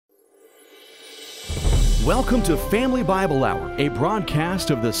Welcome to Family Bible Hour, a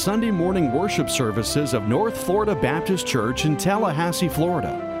broadcast of the Sunday morning worship services of North Florida Baptist Church in Tallahassee,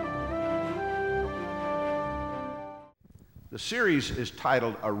 Florida. The series is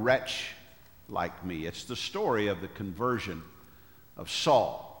titled A Wretch Like Me. It's the story of the conversion of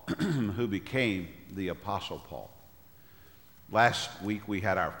Saul, who became the Apostle Paul. Last week we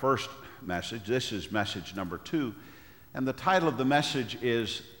had our first message. This is message number 2, and the title of the message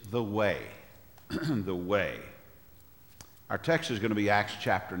is The Way. The way. Our text is going to be Acts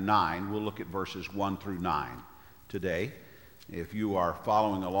chapter 9. We'll look at verses 1 through 9 today. If you are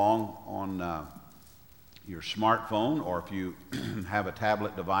following along on your smartphone, or if you have a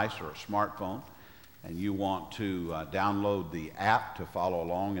tablet device or a smartphone and you want to download the app to follow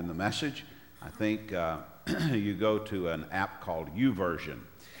along in the message, I think you go to an app called YouVersion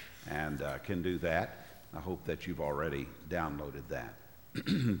and can do that. I hope that you've already downloaded that.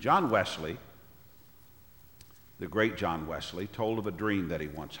 John Wesley, the great John Wesley, told of a dream that he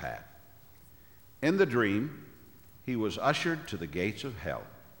once had. In the dream, he was ushered to the gates of hell.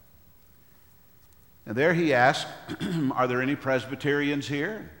 And there he asked, "Are there any Presbyterians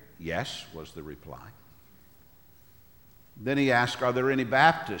here?" "Yes," was the reply. Then he asked, "Are there any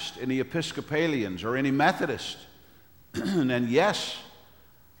Baptists, any Episcopalians, or any Methodists?" And "Yes,"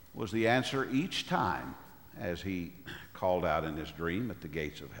 was the answer each time as he called out in his dream at the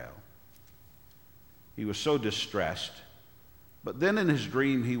gates of hell. He was so distressed. But then in his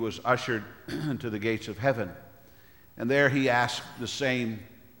dream, he was ushered to the gates of heaven. And there he asked the same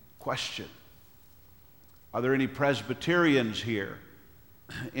question. "Are there any Presbyterians here?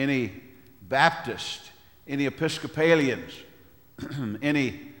 Any Baptists? Any Episcopalians?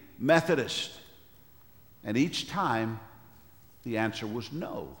 Any Methodists?" And each time, the answer was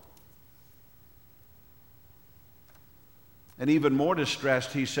no. And even more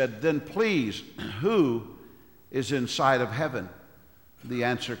distressed, he said, "Then please, who is inside of heaven?" The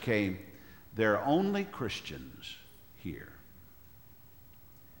answer came, "There are only Christians here."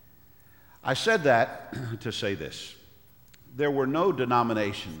 I said that to say this. There were no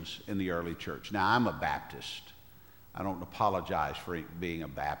denominations in the early church. Now, I'm a Baptist. I don't apologize for being a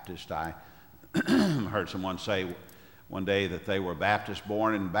Baptist. I heard someone say one day that they were Baptist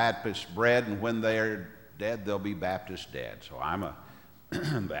born and Baptist bred, and when they're dead, they'll be Baptist dead. So I'm a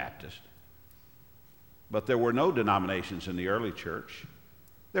Baptist. But there were no denominations in the early church.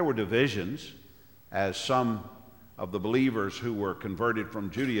 There were divisions, as some of the believers who were converted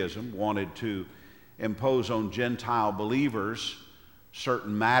from Judaism wanted to impose on Gentile believers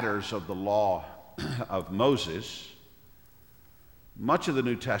certain matters of the law of Moses. Much of the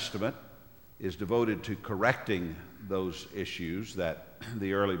New Testament is devoted to correcting those issues that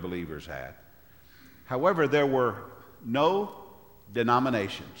the early believers had. However, there were no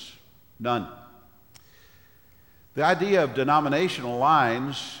denominations, none. The idea of denominational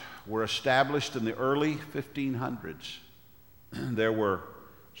lines were established in the early 1500s. There were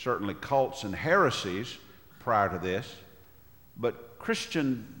certainly cults and heresies prior to this, but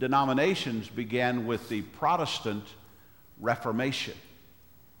Christian denominations began with the Protestant Reformation.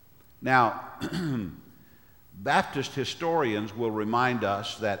 Now, Baptist historians will remind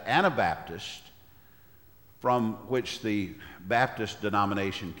us that Anabaptist, from which the Baptist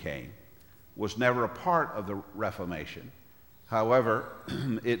denomination came, was never a part of the Reformation. However,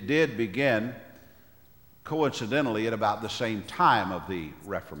 it did begin coincidentally at about the same time of the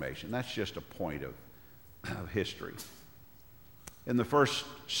Reformation. That's just a point of history. In the first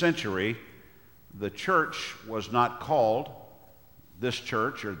century, the church was not called this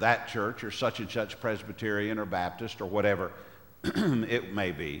church or that church or such and such Presbyterian or Baptist or whatever it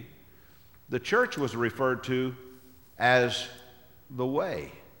may be. The church was referred to as the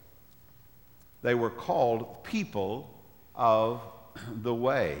Way. They were called people of the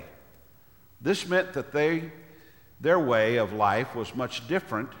Way. This meant that their way of life was much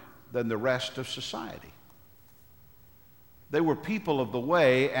different than the rest of society. They were people of the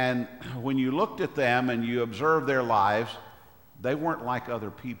Way, and when you looked at them and you observed their lives, they weren't like other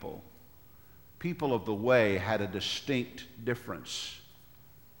people. People of the Way had a distinct difference.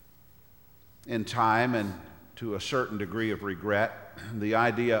 In time, and to a certain degree of regret, the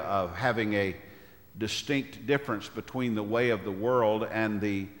idea of having a distinct difference between the way of the world and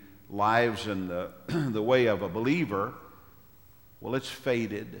the lives and the way of a believer, well, it's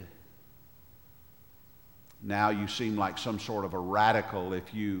faded. Now you seem like some sort of a radical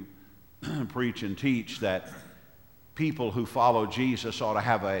if you preach and teach that people who follow Jesus ought to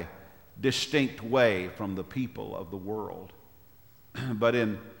have a distinct way from the people of the world. But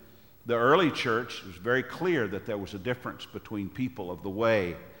in the early church, it was very clear that there was a difference between people of the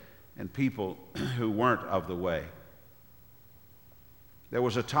Way and people who weren't of the way. There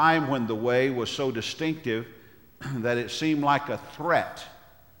was a time when the way was so distinctive that it seemed like a threat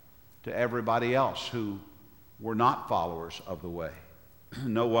to everybody else who were not followers of the way.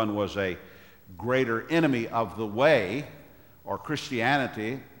 No one was a greater enemy of the way or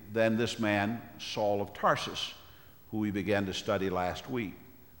Christianity than this man, Saul of Tarsus, who we began to study last week.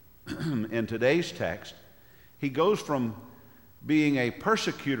 In today's text, he goes from being a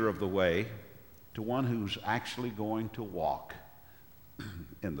persecutor of the way to one who's actually going to walk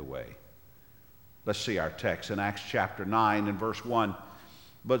in the way. Let's see our text in Acts chapter 9 and verse 1.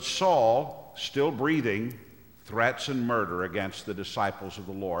 But Saul, still breathing threats and murder against the disciples of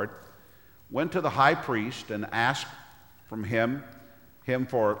the Lord, went to the high priest and asked from him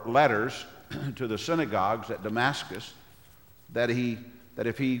for letters to the synagogues at Damascus, that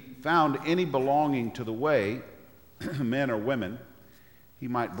if he found any belonging to the way, men or women, he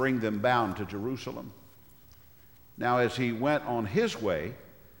might bring them bound to Jerusalem. Now as he went on his way,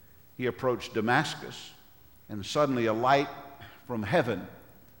 he approached Damascus, and suddenly a light from heaven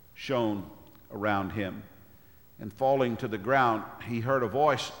shone around him. And falling to the ground, he heard a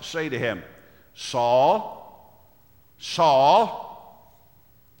voice say to him, "Saul, Saul,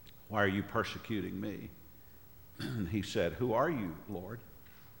 why are you persecuting me?" And he said, "Who are you, Lord?"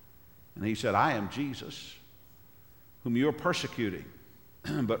 And he said, "I am Jesus, whom you are persecuting.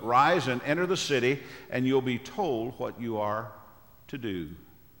 But rise and enter the city, and you'll be told what you are to do."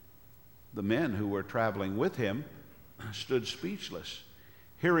 The men who were traveling with him stood speechless,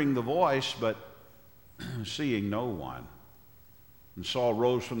 hearing the voice, but seeing no one. And Saul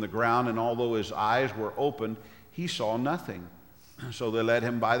rose from the ground, and although his eyes were opened, he saw nothing. So they led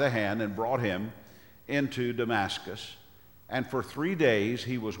him by the hand and brought him into Damascus. And for 3 days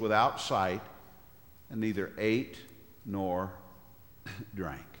he was without sight, and neither ate nor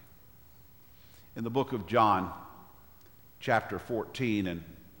drank. In the book of John, chapter 14 and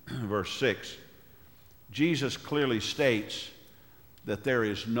verse 6, Jesus clearly states that there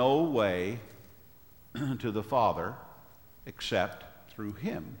is no way to the Father except through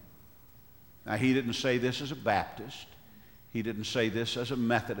him. Now, he didn't say this as a Baptist. He didn't say this as a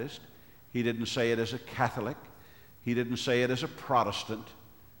Methodist. He didn't say it as a Catholic. He didn't say it as a Protestant.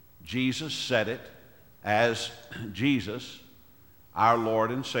 Jesus said it as Jesus, our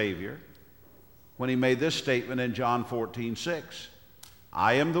Lord and Savior, when he made this statement in John 14:6.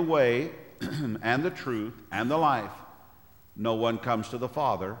 "I am the way and the truth and the life. No one comes to the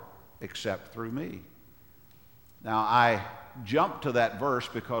Father except through me." Now, I jump to that verse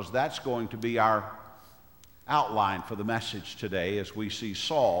because that's going to be our outline for the message today as we see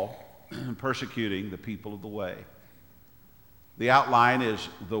Saul persecuting the people of the way. The outline is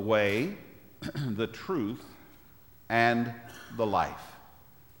the way, the truth, and the life.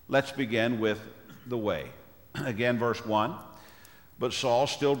 Let's begin with the way. Again, verse 1. But Saul,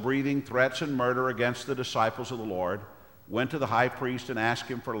 still breathing threats and murder against the disciples of the Lord, went to the high priest and asked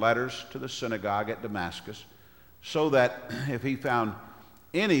him for letters to the synagogue at Damascus, so that if he found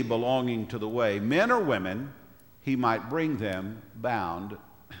any belonging to the way, men or women, he might bring them bound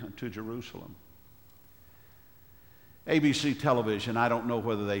to Jerusalem. ABC television, I don't know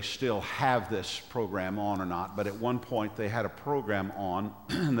whether they still have this program on or not, but at one point they had a program on,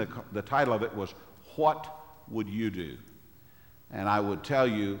 and the title of it was, "What Would You Do?" And I would tell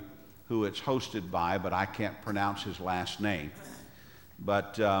you who it's hosted by, but I can't pronounce his last name.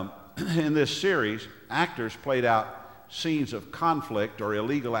 But in this series, actors played out scenes of conflict or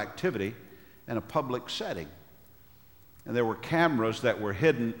illegal activity in a public setting. And there were cameras that were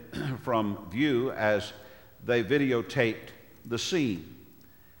hidden from view as they videotaped the scene.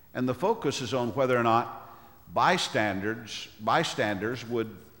 And the focus is on whether or not bystanders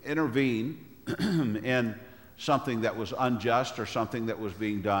would intervene in something that was unjust or something that was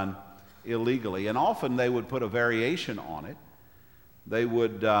being done illegally. And often they would put a variation on it. They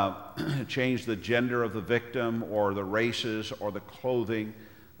would change the gender of the victim or the races or the clothing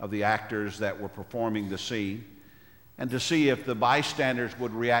of the actors that were performing the scene, and to see if the bystanders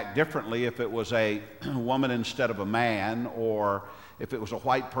would react differently if it was a woman instead of a man, or if it was a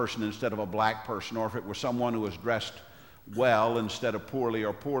white person instead of a black person, or if it was someone who was dressed well instead of poorly,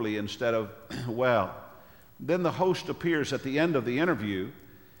 or poorly instead of well. Then the host appears at the end of the interview,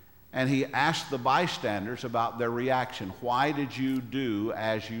 and he asks the bystanders about their reaction. Why did you do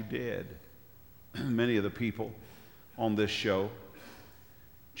as you did? Many of the people on this show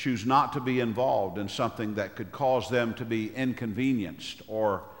choose not to be involved in something that could cause them to be inconvenienced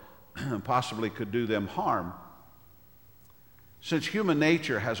or possibly could do them harm. Since human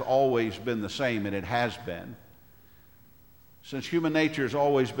nature has always been the same, and it has been, Since human nature has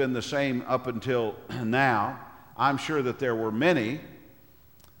always been the same up until now, I'm sure that there were many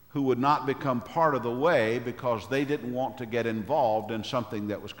who would not become part of the way because they didn't want to get involved in something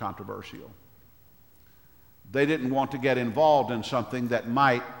that was controversial. They didn't want to get involved in something that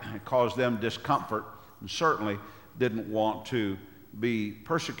might cause them discomfort, and certainly didn't want to be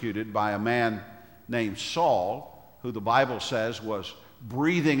persecuted by a man named Saul, who the Bible says was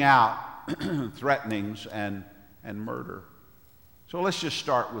breathing out threatenings and murder. So let's just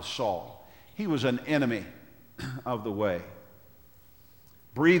start with Saul. He was an enemy of the way,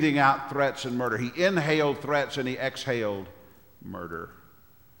 breathing out threats and murder. He inhaled threats and he exhaled murder.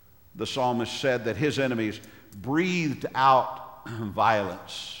 The psalmist said that his enemies breathed out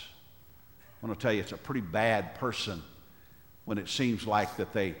violence. I want to tell you, it's a pretty bad person when it seems like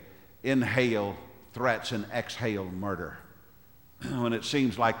that they inhale threats and exhale murder. When it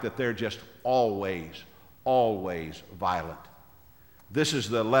seems like that they're just always violent. This is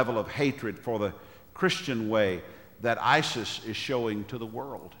the level of hatred for the Christian way that ISIS is showing to the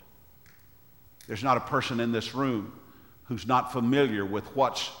world. There's not a person in this room who's not familiar with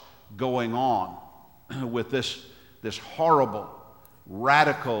what's going on with this horrible,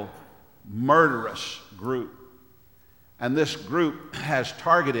 radical, murderous group. And this group has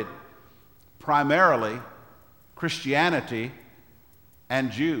targeted primarily Christianity and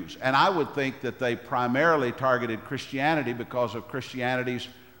Jews. And I would think that they primarily targeted Christianity because of Christianity's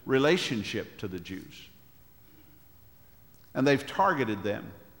relationship to the Jews. And they've targeted them.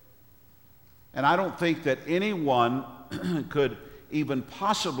 And I don't think that anyone could even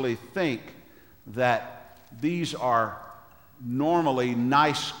possibly think that these are normally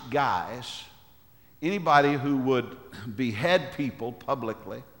nice guys. Anybody who would behead people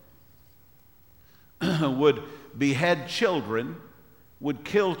publicly, would behead children, would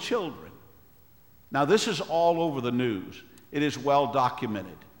kill children. Now, this is all over the news. It is well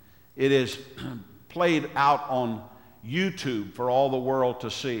documented. It is played out on YouTube for all the world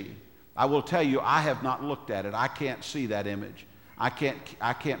to see. I will tell you, I have not looked at it. I can't see that image. I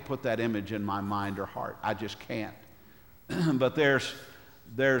can't put that image in my mind or heart. I just can't. But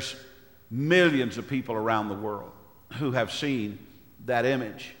there's millions of people around the world who have seen that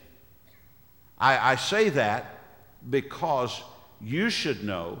image. I say that because you should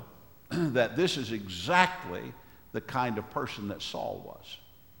know that this is exactly the kind of person that Saul was.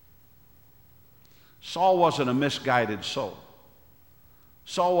 Saul wasn't a misguided soul.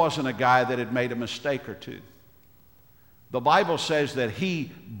 Saul wasn't a guy that had made a mistake or two. The Bible says that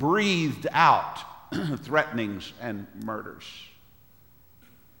he breathed out threatenings and murders.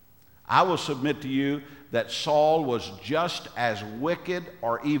 I will submit to you that Saul was just as wicked,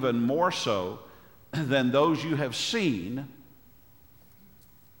 or even more so, than those you have seen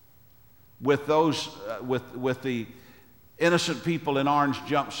with those with the innocent people in orange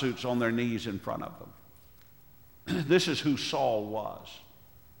jumpsuits on their knees in front of them. This is who Saul was.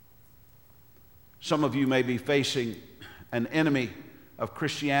 Some of you may be facing an enemy of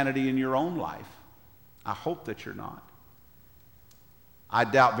Christianity in your own life. I hope that you're not. I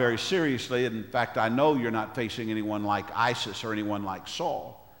doubt very seriously, and in fact, I know you're not facing anyone like ISIS or anyone like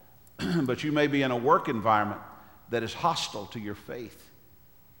Saul, but you may be in a work environment that is hostile to your faith.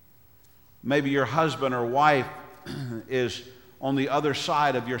 Maybe your husband or wife is on the other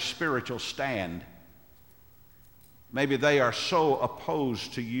side of your spiritual stand. Maybe they are so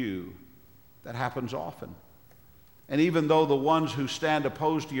opposed to you. That happens often. And even though the ones who stand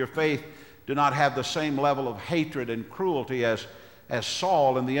opposed to your faith do not have the same level of hatred and cruelty as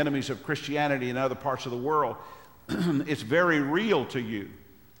Saul and the enemies of Christianity in other parts of the world, it's very real to you.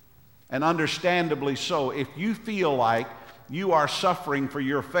 And understandably so. If you feel like you are suffering for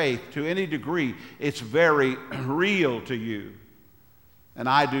your faith to any degree, it's very real to you. And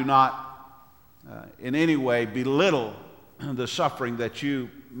I do not in any way belittle the suffering that you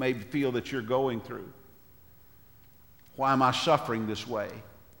may feel that you're going through. Why am I suffering this way?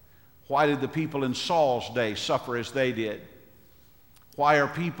 Why did the people in Saul's day suffer as they did? Why are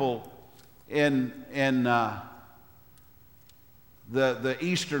people in the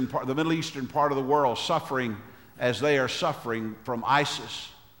eastern part, the Middle Eastern part of the world suffering as they are suffering from ISIS?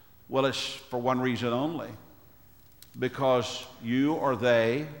 Well, it's for one reason only. Because you or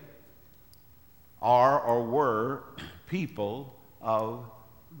they are or were people of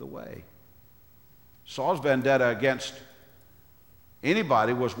the way. Saul's vendetta against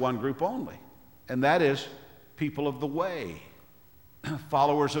anybody was one group only, and that is people of the way,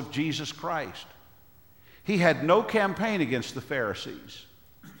 followers of Jesus Christ. He had no campaign against the Pharisees.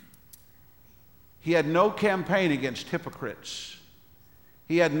 He had no campaign against hypocrites.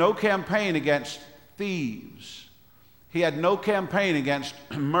 He had no campaign against thieves. He had no campaign against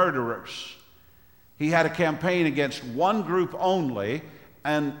murderers. He had a campaign against one group only,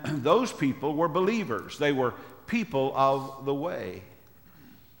 and those people were believers. They were people of the way.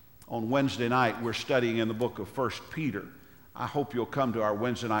 On Wednesday night, we're studying in the book of 1 Peter. I hope you'll come to our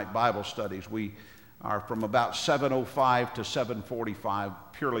Wednesday night Bible studies. We are from about 7:05 to 7:45,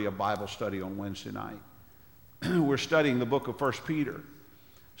 purely a Bible study on Wednesday night. We're studying the book of 1 Peter.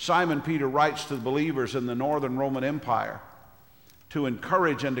 Simon Peter writes to the believers in the northern Roman Empire to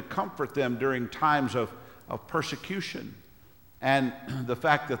encourage and to comfort them during times of persecution and the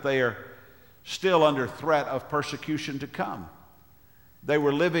fact that they are still under threat of persecution to come. They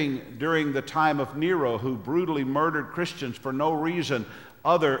were living during the time of Nero, who brutally murdered Christians for no reason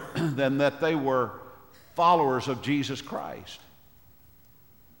other than that they were followers of Jesus Christ.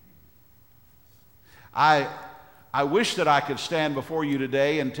 I wish that I could stand before you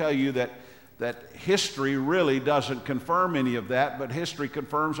today and tell you that history really doesn't confirm any of that, but history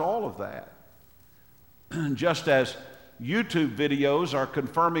confirms all of that. Just as YouTube videos are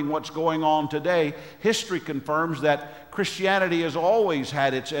confirming what's going on today, history confirms that Christianity has always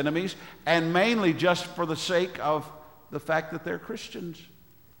had its enemies, and mainly just for the sake of the fact that they're Christians,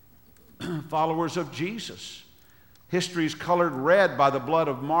 followers of Jesus. History is colored red by the blood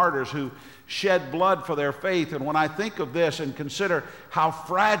of martyrs who shed blood for their faith. And when I think of this and consider how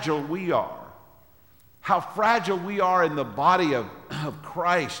fragile we are in the body of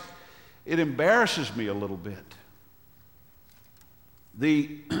Christ, it embarrasses me a little bit.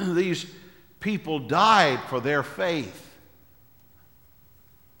 These people died for their faith.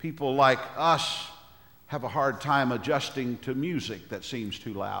 People like us have a hard time adjusting to music that seems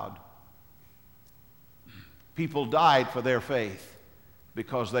too loud. People died for their faith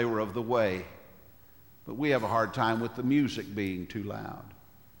because they were of the way. But we have a hard time with the music being too loud.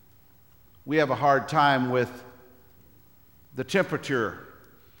 We have a hard time with the temperature,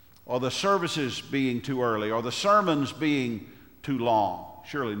 or the services being too early, or the sermons being too long.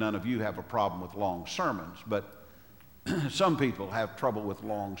 Surely none of you have a problem with long sermons, but some people have trouble with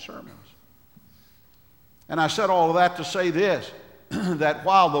long sermons. And I said all of that to say this, that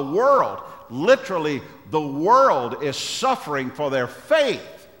while the world, literally the world, is suffering for their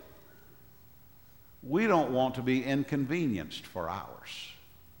faith, we don't want to be inconvenienced for ours.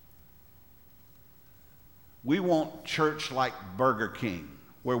 We want church like Burger King,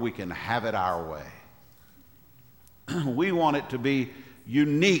 where we can have it our way. We want it to be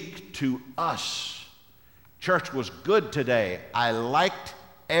unique to us. Church was good today. I liked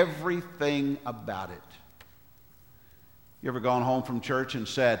everything about it. You ever gone home from church and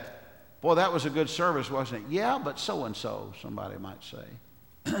said, boy, that was a good service, wasn't it? Yeah, but so-and-so, somebody might say.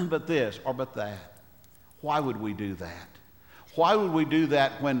 But this or but that. Why would we do that? Why would we do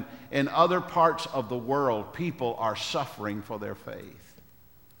that when in other parts of the world people are suffering for their faith?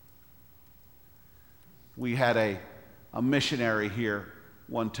 We had a missionary here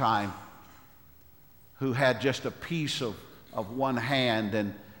one time who had just a piece of one hand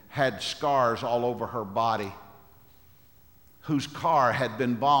and had scars all over her body, whose car had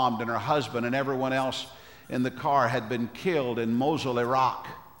been bombed and her husband and everyone else in the car had been killed in Mosul, Iraq.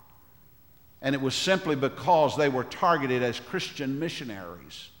 And it was simply because they were targeted as Christian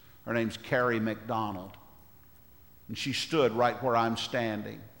missionaries. Her name's Carrie McDonald. And she stood right where I'm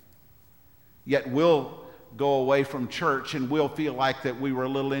standing. Yet we'll go away from church and we'll feel like that we were a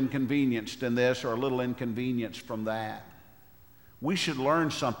little inconvenienced in this or a little inconvenienced from that. We should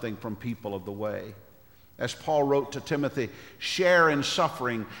learn something from people of the way. As Paul wrote to Timothy, share in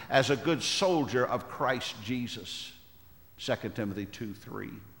suffering as a good soldier of Christ Jesus. 2 Timothy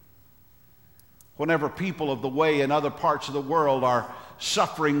 2:3. Whenever people of the way in other parts of the world are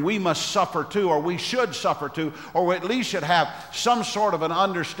suffering, we must suffer too, or we should suffer too, or we at least should have some sort of an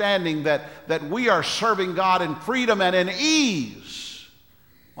understanding that we are serving God in freedom and in ease,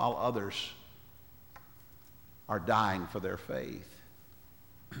 while others are dying for their faith.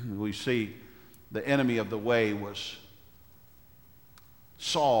 We see the enemy of the way was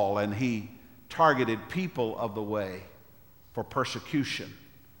Saul, and he targeted people of the way for persecution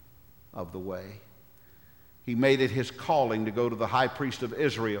of the way. He made it his calling to go to the high priest of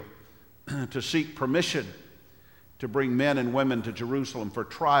Israel to seek permission to bring men and women to Jerusalem for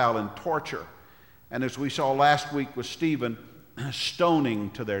trial and torture. And as we saw last week with Stephen, stoning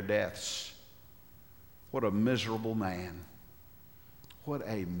to their deaths. What a miserable man. What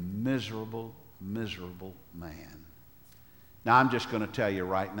a miserable, miserable man. Now, I'm just going to tell you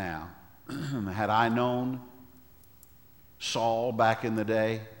right now, had I known Saul back in the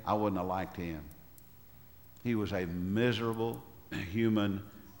day, I wouldn't have liked him. He was a miserable human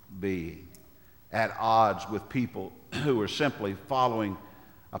being. at odds with people who were simply following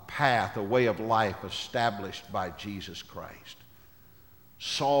a path, a way of life established by Jesus Christ.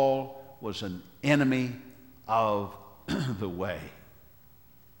 Saul was an enemy of the way.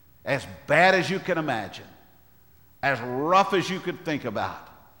 As bad as you can imagine, as rough as you could think about,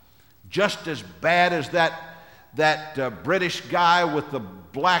 just as bad as that British guy with the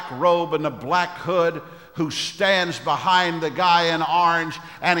black robe and the black hood who stands behind the guy in orange,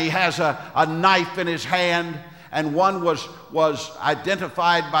 and he has a knife in his hand, and one was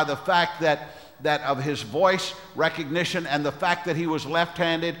identified by the fact that of his voice recognition and the fact that he was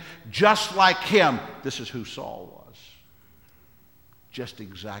left-handed, just like him. This is who Saul was. Just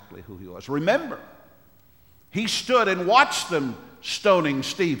exactly who he was. Remember, he stood and watched them stoning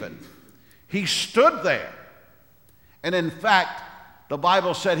Stephen. He stood there. And in fact, the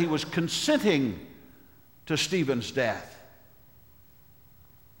Bible said he was consenting to Stephen's death.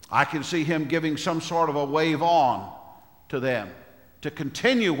 I can see him giving some sort of a wave on to them to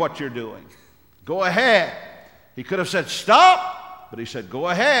continue what you're doing. Go ahead. He could have said, stop, but he said, go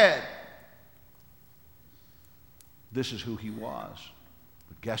ahead. This is who he was.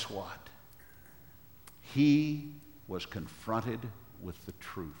 But guess what? He was confronted with the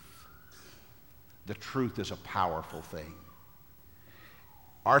truth. The truth is a powerful thing.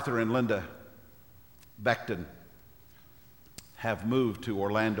 Arthur and Linda Beckton have moved to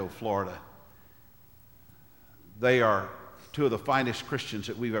Orlando, Florida. They are two of the finest Christians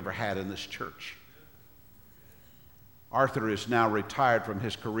that we've ever had in this church. Arthur is now retired from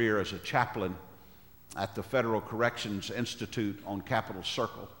his career as a chaplain at the Federal Corrections Institute on Capitol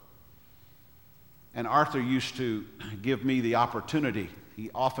Circle. And Arthur used to give me the opportunity, he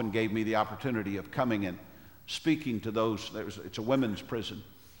often gave me the opportunity of coming and speaking to those, it's a women's prison,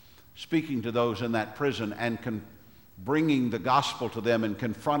 speaking to those in that prison and bringing the gospel to them and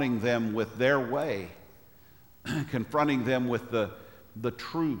confronting them with their way, confronting them with the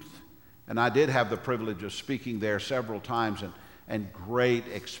truth. And I did have the privilege of speaking there several times and great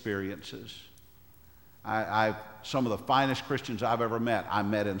experiences. Some of the finest Christians I've ever met, I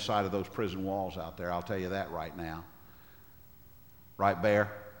met inside of those prison walls out there. I'll tell you that right now. Right,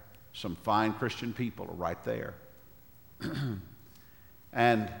 Bear? Some fine Christian people are right there.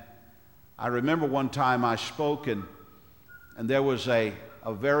 And I remember one time I spoke, and there was a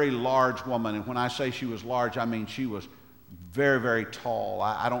very large woman. And when I say she was large, I mean she was very, very tall.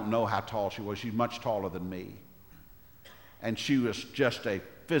 I don't know how tall she was. She's much taller than me. And she was just a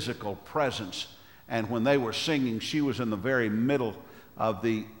physical presence. And when they were singing, she was in the very middle of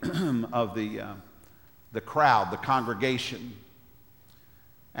the crowd, the congregation.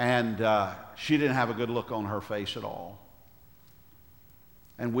 And she didn't have a good look on her face at all.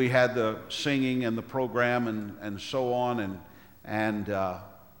 And we had the singing and the program and so on. And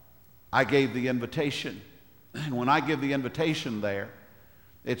I gave the invitation. And when I give the invitation there,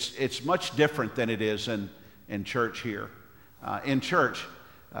 it's much different than it is in church here. In church,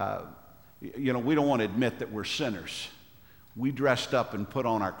 you know, we don't want to admit that we're sinners. We dressed up and put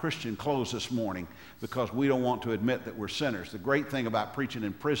on our Christian clothes this morning because we don't want to admit that we're sinners. The great thing about preaching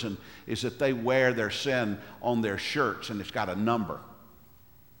in prison is that they wear their sin on their shirts, and it's got a number.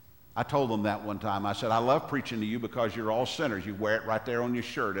 I told them that one time. I said, I love preaching to you because you're all sinners. You wear it right there on your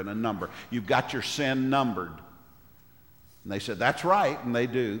shirt and a number. You've got your sin numbered. And they said, that's right. And they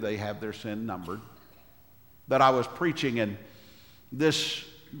do. They have their sin numbered. But I was preaching, and this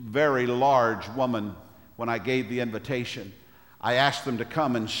very large woman, when I gave the invitation, I asked them to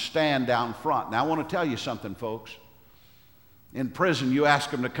come and stand down front. Now, I want to tell you something, folks. In prison, you ask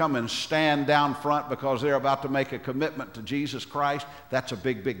them to come and stand down front because they're about to make a commitment to Jesus Christ. That's a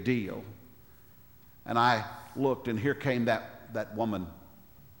big, big deal. And I looked, and here came that woman.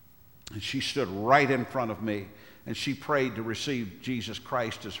 And she stood right in front of me, and she prayed to receive Jesus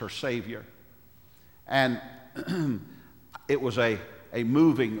Christ as her Savior. And it was a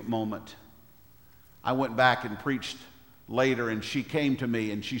moving moment. I went back and preached later, and she came to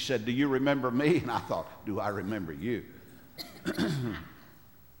me, and she said, do you remember me? And I thought, do I remember you? And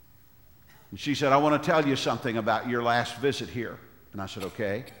she said, I want to tell you something about your last visit here. And I said,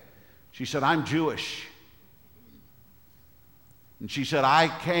 okay. She said, I'm Jewish. And she said, I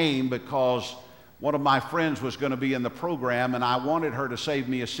came because one of my friends was going to be in the program, and I wanted her to save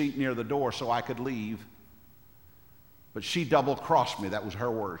me a seat near the door so I could leave. But she double-crossed me. That was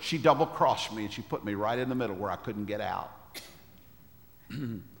her word. She double-crossed me, and she put me right in the middle where I couldn't get out.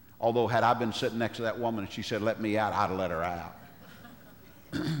 Although had I been sitting next to that woman and she said, let me out, I'd have let her out.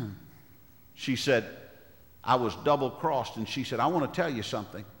 She said, I was double-crossed, and she said, I want to tell you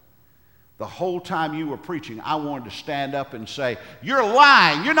something. The whole time you were preaching, I wanted to stand up and say, "You're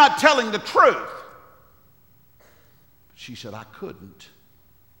lying. You're not telling the truth." She said, "I couldn't."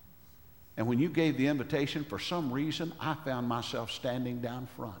 And when you gave the invitation, for some reason, I found myself standing down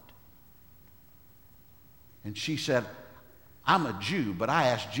front. And she said, "I'm a Jew, but I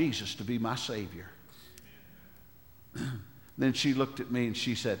asked Jesus to be my Savior." Then she looked at me and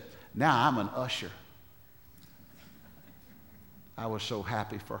she said, "Now I'm an usher." I was so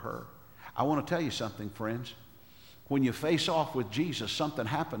happy for her. I want to tell you something, friends. When you face off with Jesus, something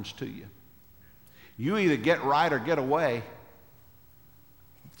happens to you. You either get right or get away.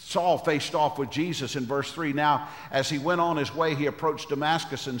 Saul faced off with Jesus in verse 3. Now, as he went on his way, he approached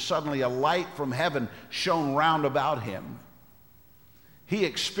Damascus, and suddenly a light from heaven shone round about him. He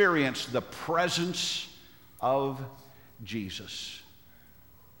experienced the presence of Jesus.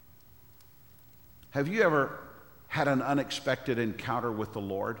 Have you ever had an unexpected encounter with the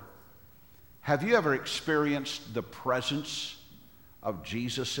Lord? Have you ever experienced the presence of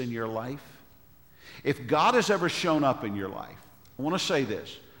Jesus in your life? If God has ever shown up in your life, I want to say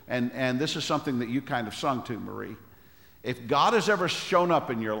this, and this is something that you kind of sung to, Marie. If God has ever shown up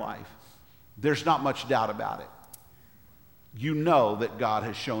in your life, there's not much doubt about it. You know that God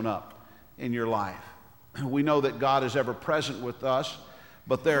has shown up in your life. We know that God is ever present with us,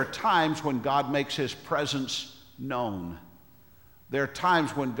 but there are times when God makes his presence known. There are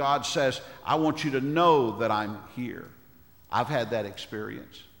times when God says, "I want you to know that I'm here." I've had that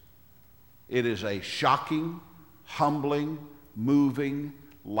experience. It is a shocking, humbling, moving,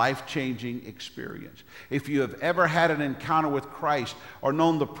 life-changing experience. If you have ever had an encounter with Christ or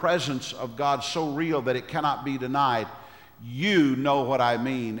known the presence of God so real that it cannot be denied, you know what I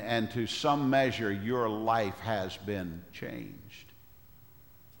mean, and to some measure your life has been changed.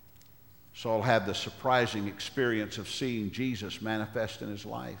 Saul had the surprising experience of seeing Jesus manifest in his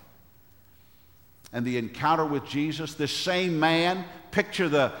life. And the encounter with Jesus, this same man, picture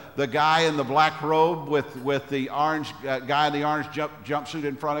the guy in the black robe with the orange guy in the orange jumpsuit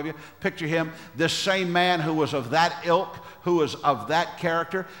in front of you. Picture him, this same man who was of that ilk, who was of that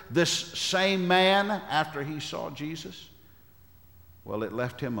character. This same man, after he saw Jesus, well, it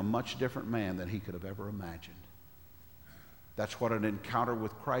left him a much different man than he could have ever imagined. That's what an encounter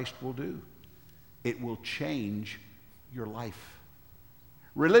with Christ will do. It will change your life.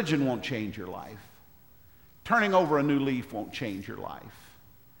 Religion won't change your life. Turning over a new leaf won't change your life.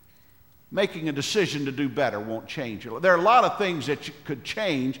 Making a decision to do better won't change your life. There are a lot of things that you could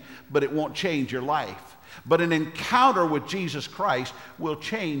change, but it won't change your life. But an encounter with Jesus Christ will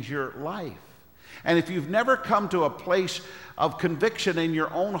change your life. And if you've never come to a place of conviction in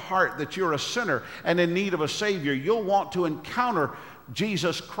your own heart that you're a sinner and in need of a Savior, you'll want to encounter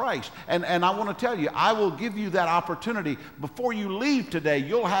Jesus Christ. And I want to tell you, I will give you that opportunity. Before you leave today,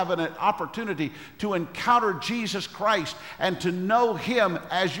 you'll have an opportunity to encounter Jesus Christ and to know him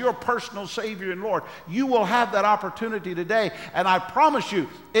as your personal Savior and Lord. You will have that opportunity today, and I promise you,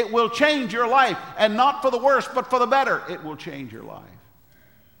 it will change your life, and not for the worse, but for the better. It will change your life.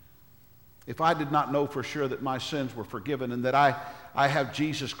 If I did not know for sure that my sins were forgiven and that I have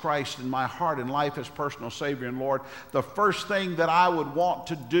Jesus Christ in my heart and life as personal Savior and Lord, the first thing that I would want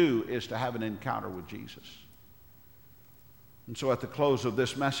to do is to have an encounter with Jesus. And so at the close of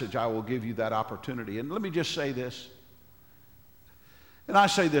this message, I will give you that opportunity. And let me just say this, and I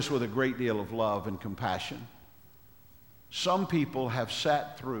say this with a great deal of love and compassion. Some people have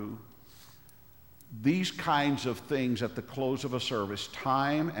sat through these kinds of things at the close of a service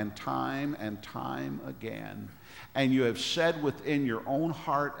time and time and time again. And you have said within your own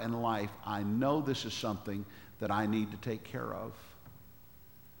heart and life, I know this is something that I need to take care of.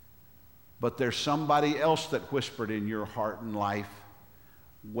 But there's somebody else that whispered in your heart and life,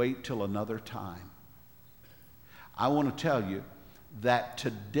 wait till another time. I want to tell you that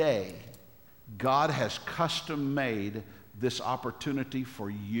today, God has custom made this opportunity for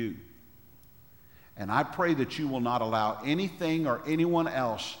you. And I pray that you will not allow anything or anyone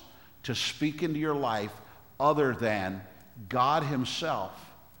else to speak into your life other than God himself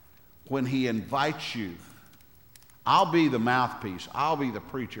when he invites you. I'll be the mouthpiece, I'll be the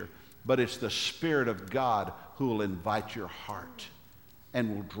preacher, but it's the Spirit of God who will invite your heart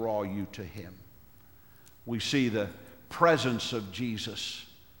and will draw you to him. We see the presence of Jesus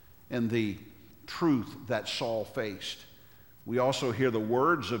in the truth that Saul faced. We also hear the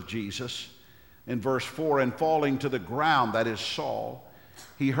words of Jesus in verse 4, and falling to the ground, that is Saul,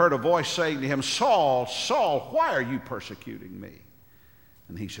 he heard a voice saying to him, Saul, Saul, why are you persecuting me?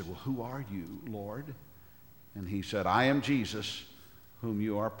 And he said, well, who are you, Lord? And he said, I am Jesus, whom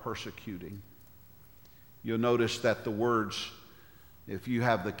you are persecuting. You'll notice that the words If you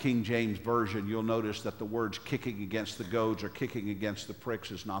have the King James Version, you'll notice that the words kicking against the goads or kicking against the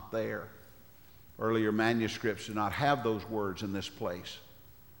pricks is not there. Earlier manuscripts do not have those words in this place.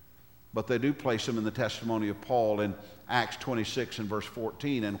 But they do place them in the testimony of Paul in Acts 26 and verse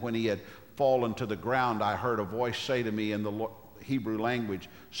 14. And when he had fallen to the ground, I heard a voice say to me in the Hebrew language,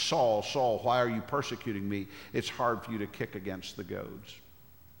 Saul, Saul, why are you persecuting me? It's hard for you to kick against the goads.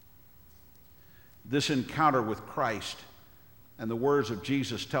 This encounter with Christ and the words of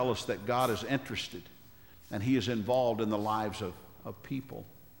Jesus tell us that God is interested and he is involved in the lives of people.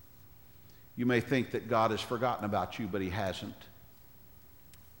 You may think that God has forgotten about you, but he hasn't.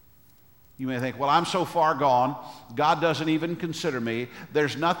 You may think, well, I'm so far gone, God doesn't even consider me.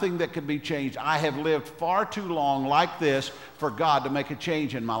 There's nothing that can be changed. I have lived far too long like this for God to make a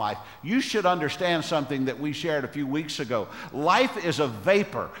change in my life. You should understand something that we shared a few weeks ago. Life is a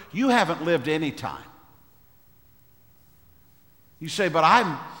vapor. You haven't lived any time. You say, but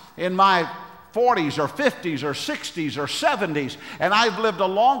I'm in my 40s or 50s or 60s or 70s, and I've lived a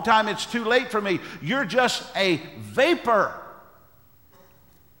long time. It's too late for me. You're just a vapor.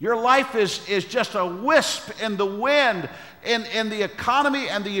 Your life is just a wisp in the wind. In the economy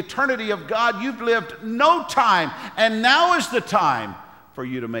and the eternity of God, you've lived no time, and now is the time for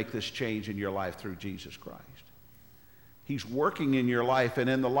you to make this change in your life through Jesus Christ. He's working in your life and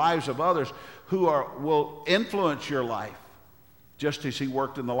in the lives of others who will influence your life, just as he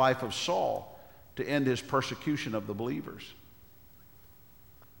worked in the life of Saul to end his persecution of the believers.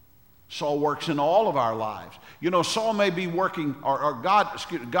 Saul works in all of our lives. You know, Saul may be working, or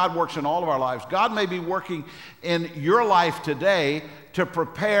God works in all of our lives. God may be working in your life today to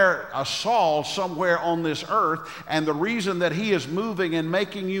prepare a Saul somewhere on this earth, and the reason that he is moving and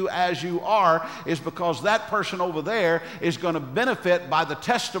making you as you are is because that person over there is going to benefit by the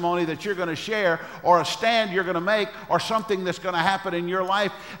testimony that you're going to share, or a stand you're going to make, or something that's going to happen in your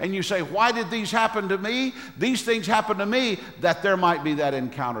life. And you say, why did these happen to me? These things happen to me, that there might be that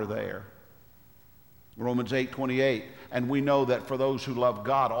encounter there. Romans 8:28, and we know that for those who love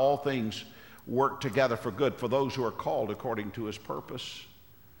God, all things work together for good, for those who are called according to his purpose.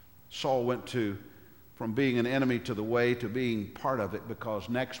 Saul went from being an enemy to the way to being part of it, because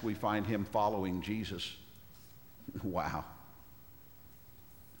next we find him following Jesus. Wow.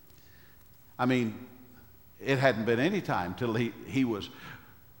 I mean, it hadn't been any time till he was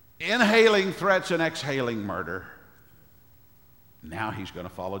inhaling threats and exhaling murder. Now he's going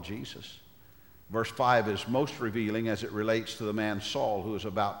to follow Jesus. Verse 5 is most revealing as it relates to the man Saul, who is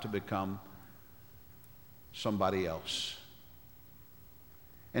about to become somebody else.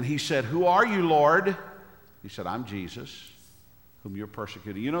 And he said, who are you, Lord? He said, I'm Jesus, whom you're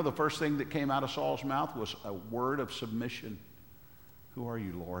persecuting. You know, the first thing that came out of Saul's mouth was a word of submission. Who are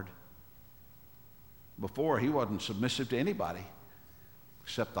you, Lord? Before, he wasn't submissive to anybody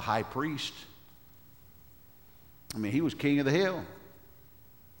except the high priest. I mean, he was king of the hill.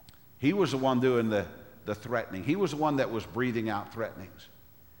 He was the one doing the threatening. He was the one that was breathing out threatenings.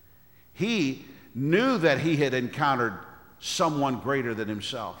 He knew that he had encountered someone greater than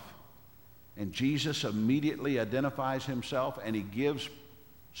himself. And Jesus immediately identifies himself, and he gives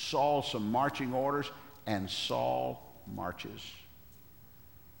Saul some marching orders, and Saul marches.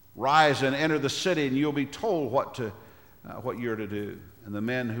 Rise and enter the city, and you'll be told what you're to do. And the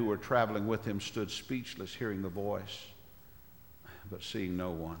men who were traveling with him stood speechless, hearing the voice, but seeing no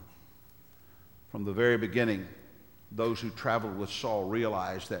one. From the very beginning, those who traveled with Saul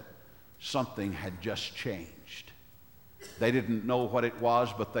realized that something had just changed. They didn't know what it was,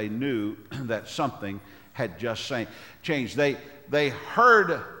 but they knew that something had just changed. They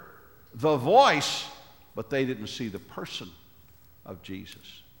heard the voice, but they didn't see the person of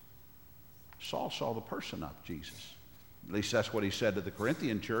Jesus. Saul saw the person of Jesus. At least that's what he said to the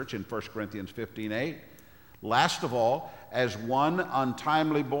Corinthian church in 1 Corinthians 15:8. Last of all, as one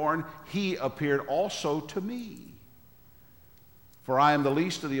untimely born, he appeared also to me. For I am the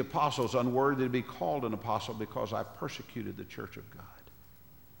least of the apostles, unworthy to be called an apostle, because I persecuted the church of God.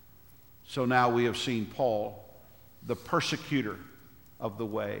 So now we have seen Paul, the persecutor of the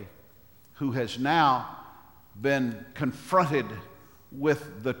way, who has now been confronted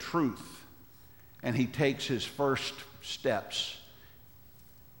with the truth, and he takes his first steps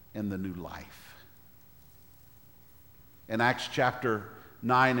in the new life. In Acts chapter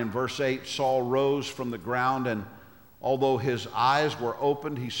 9 and verse 8, Saul rose from the ground, and although his eyes were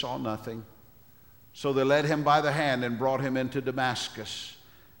opened, he saw nothing. So they led him by the hand and brought him into Damascus.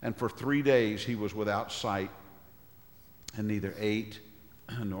 And for 3 days he was without sight, and neither ate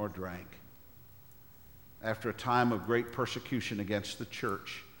nor drank. After a time of great persecution against the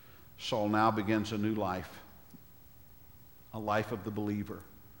church, Saul now begins a new life. a life of the believer,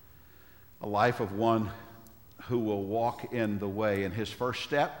 a life of one who will walk in the way. And his first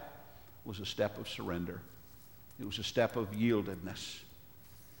step was a step of surrender. It was a step of yieldedness.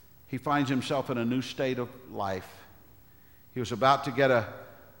 He finds himself in a new state of life. He was about to get a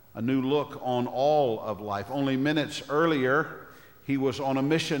new look on all of life. Only minutes earlier, he was on a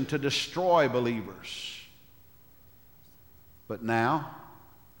mission to destroy believers. But now,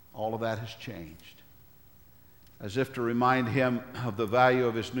 all of that has changed. As if to remind him of the value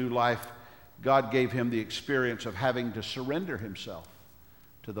of his new life, God gave him the experience of having to surrender himself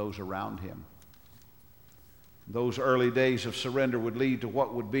to those around him. Those early days of surrender would lead to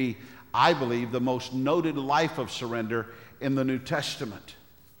what would be, I believe, the most noted life of surrender in the New Testament,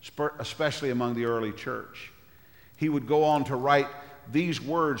 especially among the early church. He would go on to write these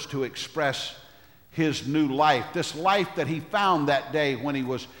words to express his new life, this life that he found that day when he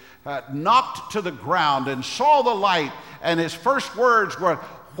was knocked to the ground and saw the light, and his first words were,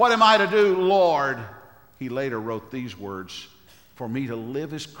 "What am I to do, Lord?" He later wrote these words, "For me to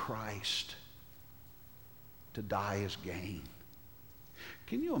live is Christ, to die is gain."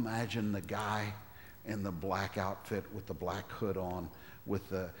 Can you imagine the guy in the black outfit with the black hood on, with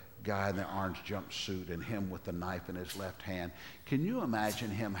the guy in the orange jumpsuit and him with the knife in his left hand? Can you imagine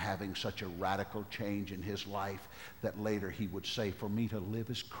him having such a radical change in his life that later he would say, "For me to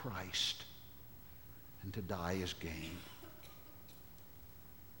live is Christ, and to die is gain"?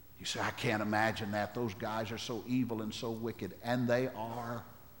 You say, "I can't imagine that. Those guys are so evil and so wicked." And they are.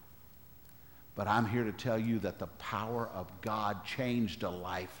 But I'm here to tell you that the power of God changed a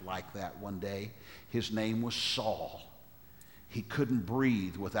life like that one day. His name was Saul. He couldn't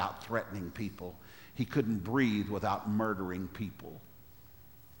breathe without threatening people. He couldn't breathe without murdering people.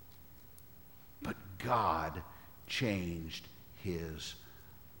 But God changed his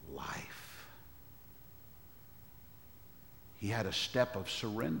life. He had a step of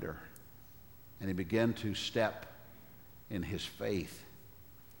surrender, and he began to step in his faith.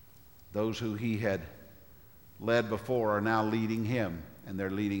 Those who he had led before are now leading him, and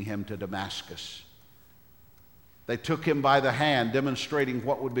they're leading him to Damascus. They took him by the hand, demonstrating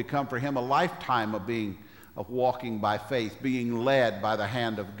what would become for him a lifetime of walking by faith, being led by the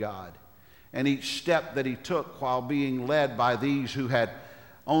hand of God. And each step that he took while being led by these who had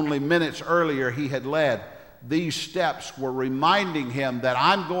only minutes earlier he had led, these steps were reminding him that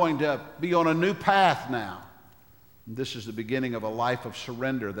I'm going to be on a new path now. This is the beginning of a life of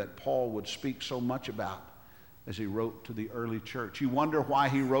surrender that Paul would speak so much about as he wrote to the early church. You wonder why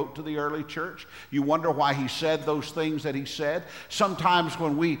he wrote to the early church? You wonder why he said those things that he said? Sometimes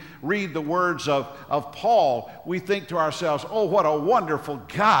when we read the words of Paul, we think to ourselves, "Oh, what a wonderful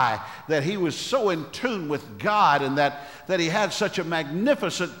guy, that he was so in tune with God, and that he had such a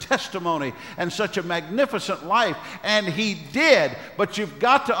magnificent testimony and such a magnificent life." And he did, but you've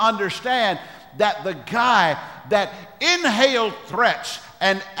got to understand that the guy that inhaled threats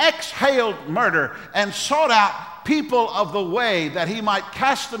and exhaled murder and sought out people of the way that he might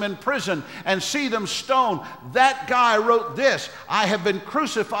cast them in prison and see them stoned, that guy wrote this: "I have been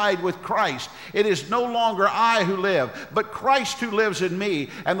crucified with Christ. It is no longer I who live, but Christ who lives in me.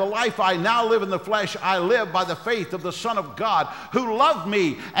 And the life I now live in the flesh, I live by the faith of the Son of God, who loved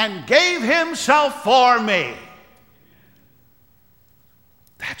me and gave himself for me."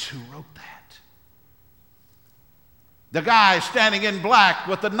 That's who wrote that. The guy standing in black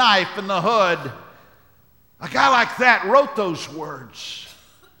with the knife and the hood, a guy like that wrote those words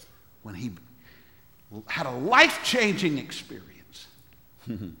when he had a life-changing experience.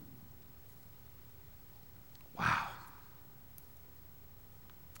 Wow.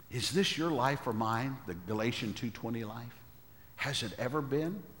 Is this your life or mine, the Galatians 2:20 life? Has it ever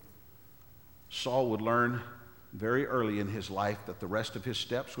been? Saul would learn very early in his life that the rest of his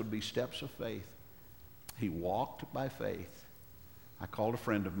steps would be steps of faith. He walked by faith. I called a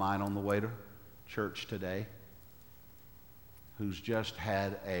friend of mine on the way to church today who's just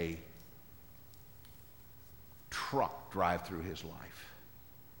had a truck drive through his life.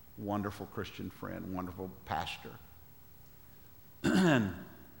 Wonderful Christian friend, wonderful pastor. And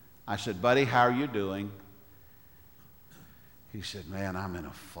I said, "Buddy, how are you doing?" He said, "Man, I'm in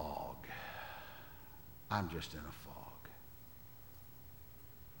a fog. I'm just in a fog."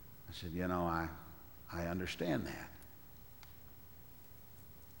 I said, "You know, I understand that.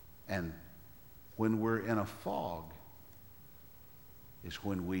 And when we're in a fog is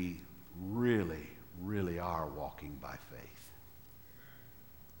when we really, really are walking by faith."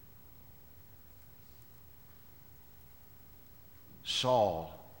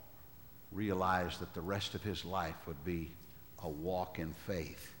 Saul realized that the rest of his life would be a walk in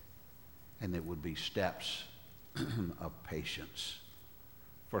faith, and it would be steps of patience.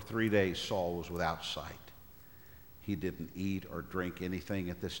 For 3 days, Saul was without sight. He didn't eat or drink anything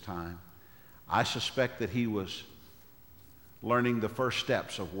at this time. I suspect that he was learning the first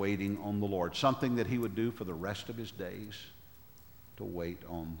steps of waiting on the Lord, something that he would do for the rest of his days, to wait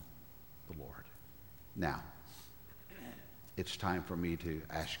on the Lord. Now, it's time for me to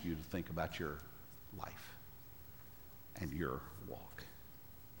ask you to think about your life and your walk.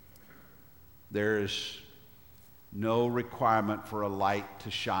 There is no requirement for a light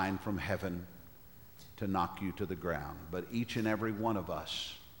to shine from heaven to knock you to the ground, but each and every one of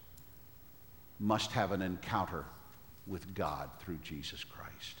us must have an encounter with God through Jesus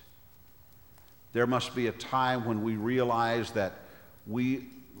Christ. There must be a time when we realize that we,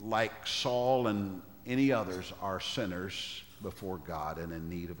 like Saul and any others, are sinners before God and in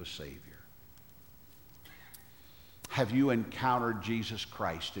need of a Savior. Have you encountered Jesus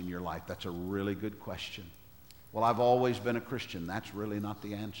Christ in your life? That's a really good question. Well, I've always been a Christian. That's really not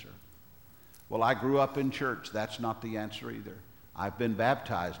the answer. Well, I grew up in church. That's not the answer either. I've been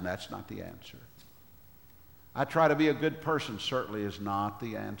baptized, and that's not the answer. I try to be a good person, certainly is not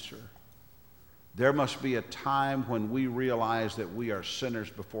the answer. There must be a time when we realize that we are sinners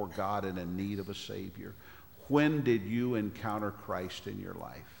before God and in need of a Savior. When did you encounter Christ in your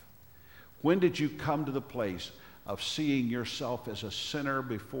life? When did you come to the place of seeing yourself as a sinner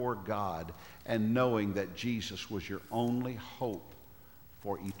before God and knowing that Jesus was your only hope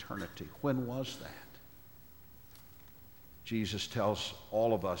for eternity? When was that? Jesus tells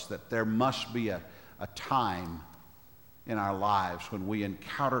all of us that there must be a time in our lives when we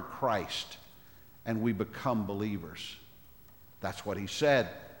encounter Christ and we become believers. That's what he said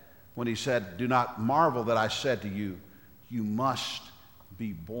when he said, "Do not marvel that I said to you, you must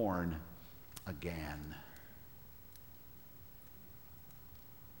be born again."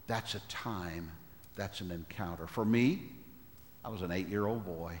 That's a time, that's an encounter. For me, I was an 8-year-old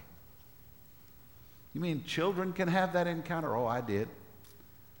boy. You mean children can have that encounter? Oh, I did,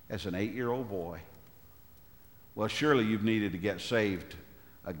 as an 8-year-old boy. Well, surely you've needed to get saved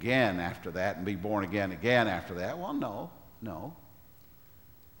again after that and be born again after that. Well, no.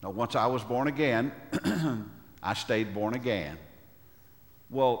 Once I was born again, I stayed born again.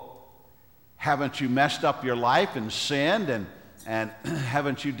 Well, haven't you messed up your life and sinned and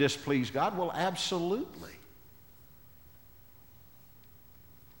haven't you displeased God? Well, absolutely.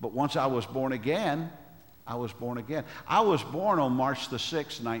 But once I was born again, I was born again. I was born on March the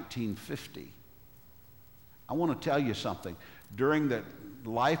 6th, 1950. I want to tell you something. During the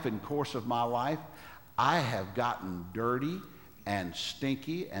life and course of my life, I have gotten dirty and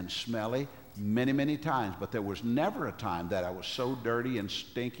stinky and smelly many, many times, but there was never a time that I was so dirty and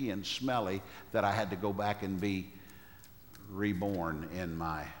stinky and smelly that I had to go back and be reborn in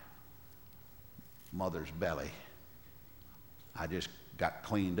my mother's belly. I just got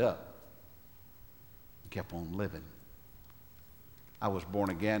cleaned up, kept on living. I was born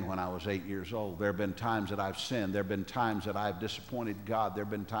again when I was 8 years old. There have been times that I've sinned. There have been times that I've disappointed God. There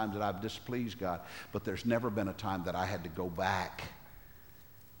have been times that I've displeased God. But there's never been a time that I had to go back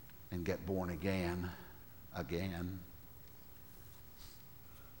and get born again.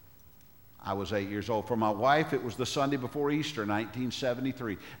 I was 8 years old. For my wife, it was the Sunday before Easter,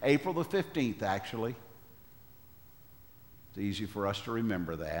 1973. April the 15th, actually. It's easy for us to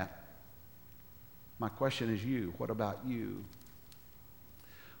remember that. My question is you. What about you?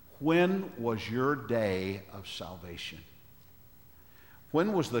 When was your day of salvation?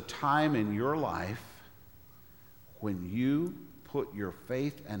 When was the time in your life when you put your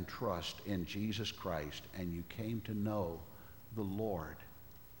faith and trust in Jesus Christ and you came to know the Lord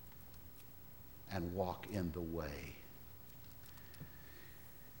and walk in the way?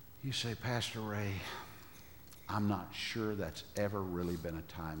 You say, Pastor Ray, I'm not sure that's ever really been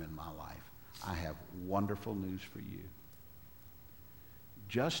a time in my life. I have wonderful news for you.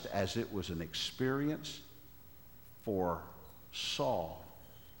 Just as it was an experience for Saul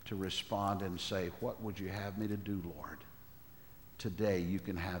to respond and say, "What would you have me to do, Lord?" Today you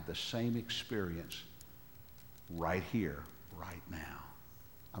can have the same experience right here, right now.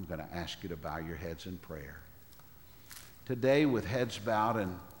 I'm going to ask you to bow your heads in prayer. Today, with heads bowed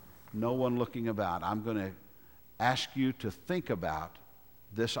and no one looking about, I'm going to ask you to think about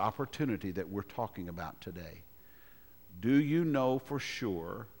this opportunity that we're talking about today. Do you know for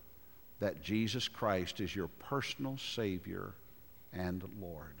sure that Jesus Christ is your personal Savior and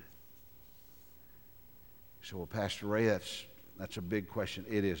Lord? So, well, Pastor Ray, that's a big question.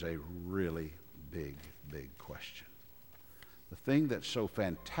 It is a really big question. The thing that's so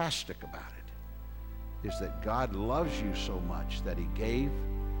fantastic about it is that God loves you so much that He gave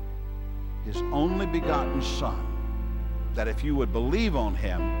His only begotten Son, that if you would believe on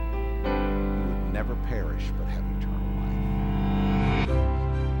him, you would never perish but have eternal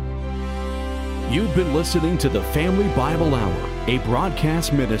life. You've been listening to the Family Bible Hour, a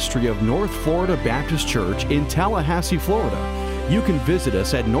broadcast ministry of North Florida Baptist Church in Tallahassee, Florida. You can visit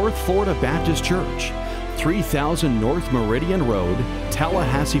us at North Florida Baptist Church, 3000 North Meridian Road,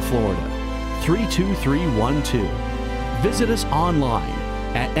 Tallahassee, Florida, 32312. Visit us online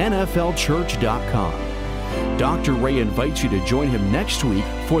at nflchurch.com. Dr. Ray invites you to join him next week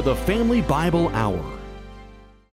for the Family Bible Hour.